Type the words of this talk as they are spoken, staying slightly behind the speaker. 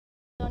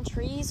on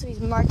trees, so he's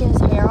marking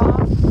his hair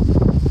off.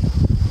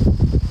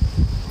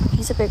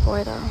 He's a big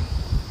boy though.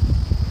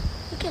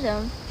 Look at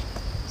him.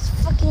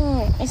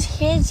 His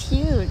head's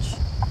huge.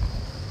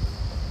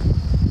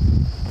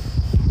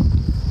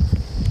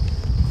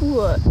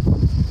 What?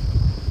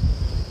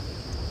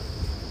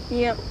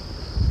 Yep.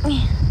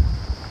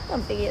 How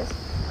big he is.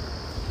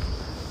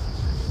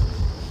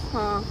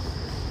 Huh.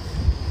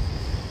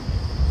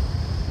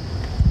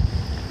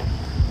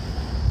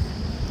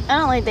 I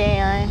don't like the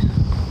AI.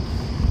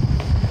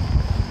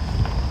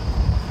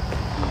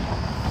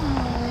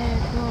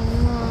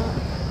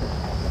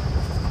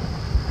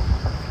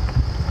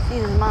 See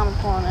his mama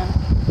pulling in.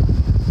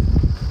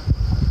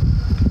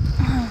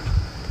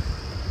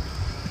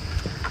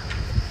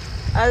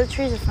 The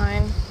trees are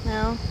fine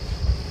now.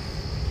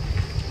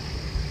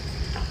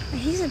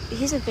 He's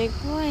a big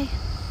boy.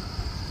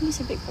 He's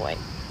a big boy.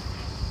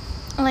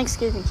 I like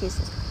giving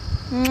kisses.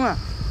 Mwah.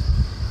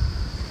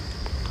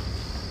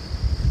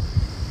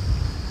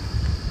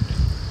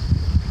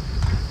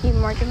 He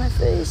marking my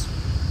face.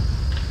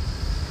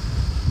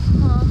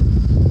 Huh.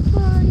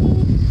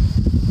 Buddy.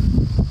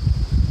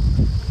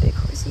 Big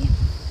horsey.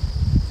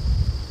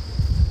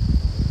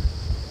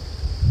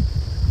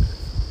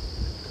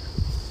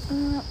 I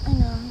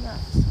know, yeah.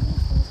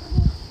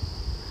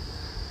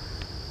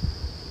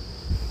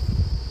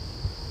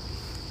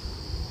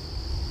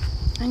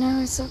 I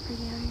know, it's so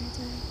pretty out here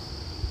today.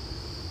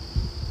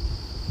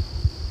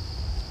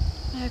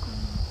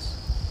 Equinox.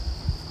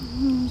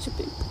 He's a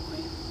big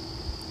boy.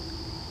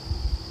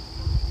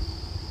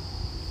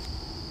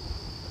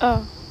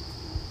 Oh.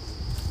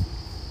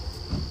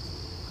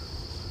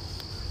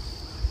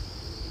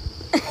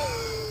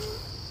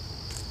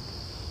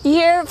 You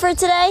here for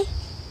today?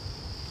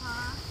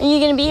 Huh? Are you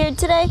gonna be here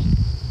today?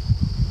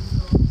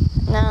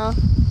 No.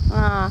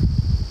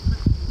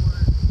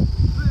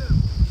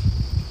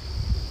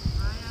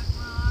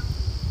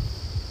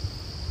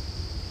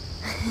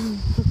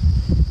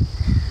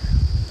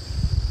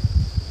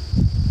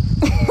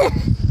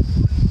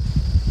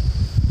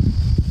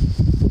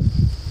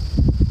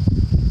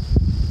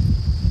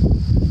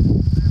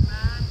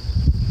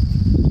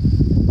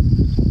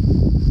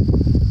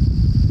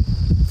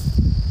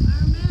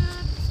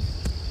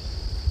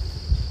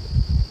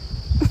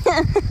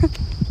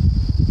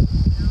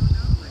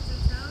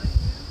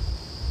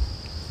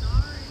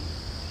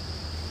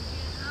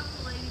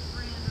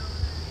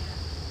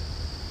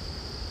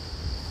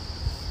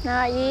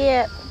 Not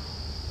yet.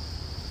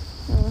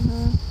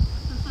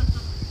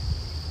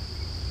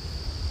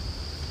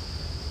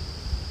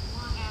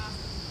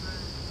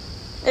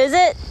 Is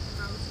it?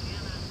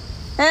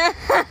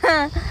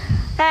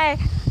 Hey,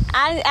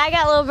 I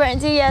got a little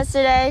burnt too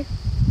yesterday.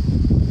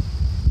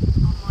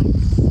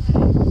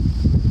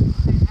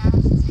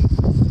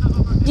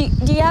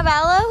 Do you have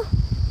aloe?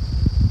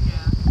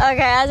 Yeah.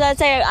 Okay, I was about to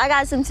say I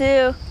got some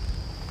too.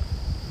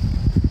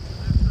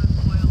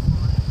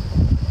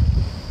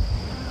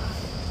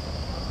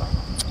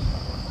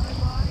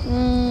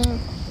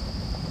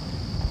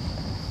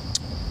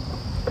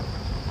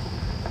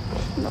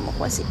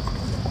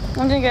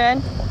 I'm doing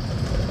good.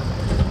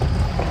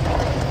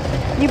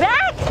 You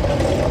back?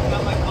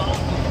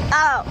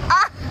 Oh.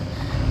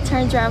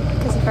 Turns around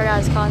because he forgot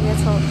his coffee.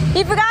 That's all.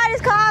 He forgot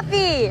his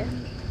coffee.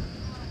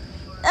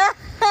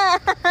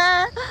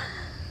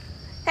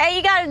 Hey,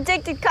 you got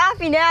addicted to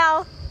coffee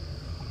now.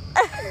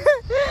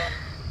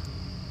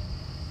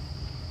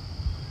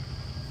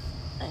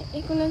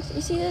 Equinox,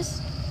 you see this?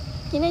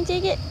 Can I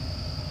take it?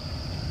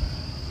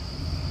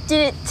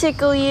 Did it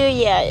tickle you?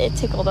 Yeah, it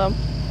tickled him.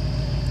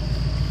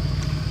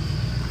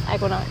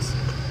 Equinox,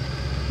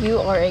 you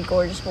are a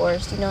gorgeous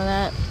horse. Do you know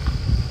that?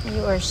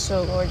 You are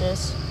so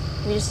gorgeous.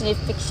 We just need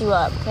to fix you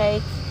up,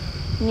 okay?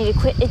 You need to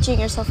quit itching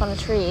yourself on a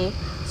tree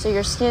so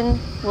your skin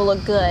will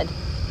look good.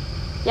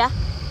 Yeah?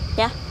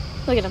 Yeah?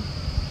 Look at him.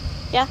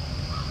 Yeah?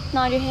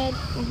 Nod your head.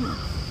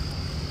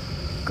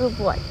 Good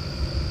boy.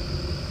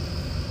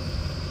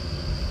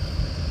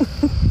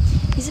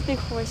 He's a big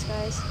horse,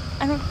 guys.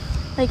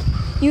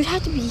 You'd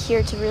have to be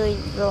here to really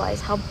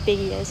realize how big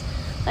he is.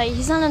 Like,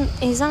 he's not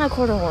a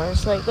quarter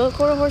horse. Like, the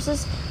quarter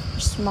horses are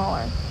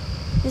smaller.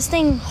 This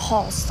thing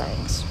hauls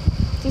things.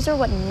 These are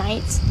what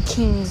knights,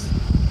 kings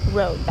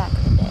rode back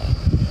in the day.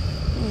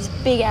 These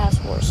big ass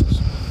horses.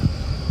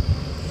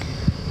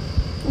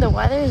 The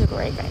weather is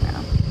great right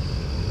now.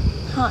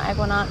 Huh,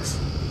 Equinox?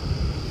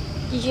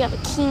 Did you have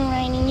a king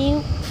riding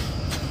you?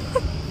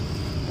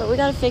 But we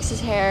gotta fix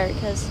his hair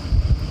because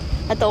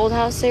at the old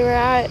house they were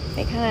at,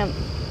 it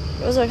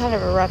was a kind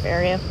of a rough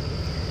area.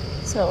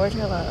 So we're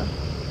gonna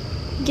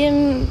get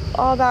him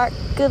all back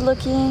good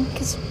looking,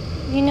 because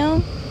you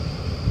know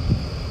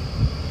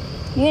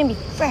you're gonna be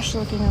fresh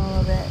looking a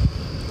little bit.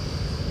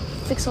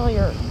 Fix all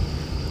your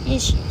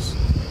issues.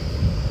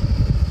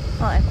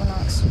 Oh,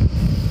 Equinox.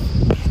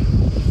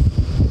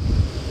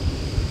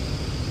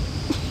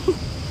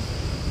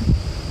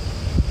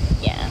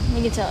 Yeah,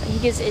 you can tell he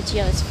gets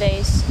itchy on his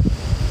face.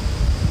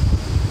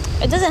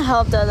 It doesn't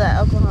help though that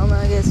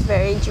Oklahoma gets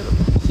very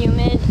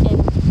humid,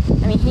 and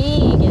I mean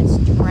he gets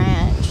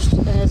drenched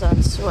in his hands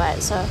on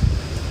sweat, so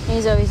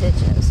he's always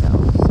itching himself.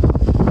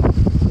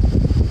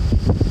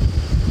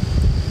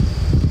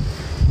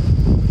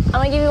 I'm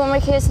gonna give you one more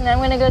kiss and then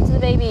I'm gonna go to the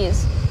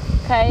babies.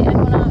 Okay,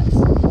 Equinox?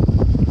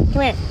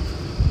 Come here.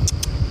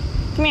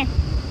 Come here.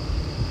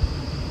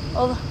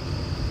 Over.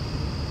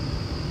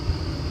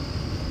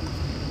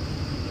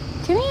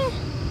 Come here.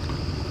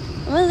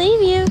 I'm gonna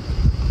leave you.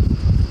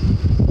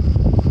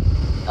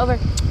 Over.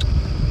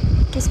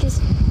 Kiss, kiss.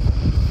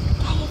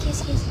 Daddy,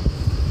 kiss, kiss.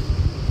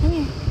 Come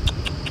here.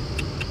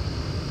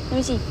 Let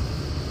me see.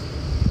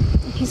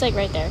 He's like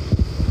right there.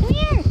 Come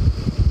here.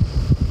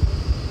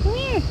 Come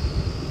here.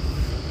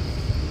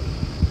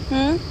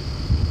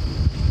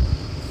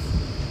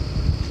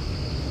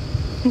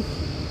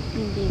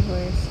 Big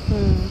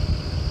horse.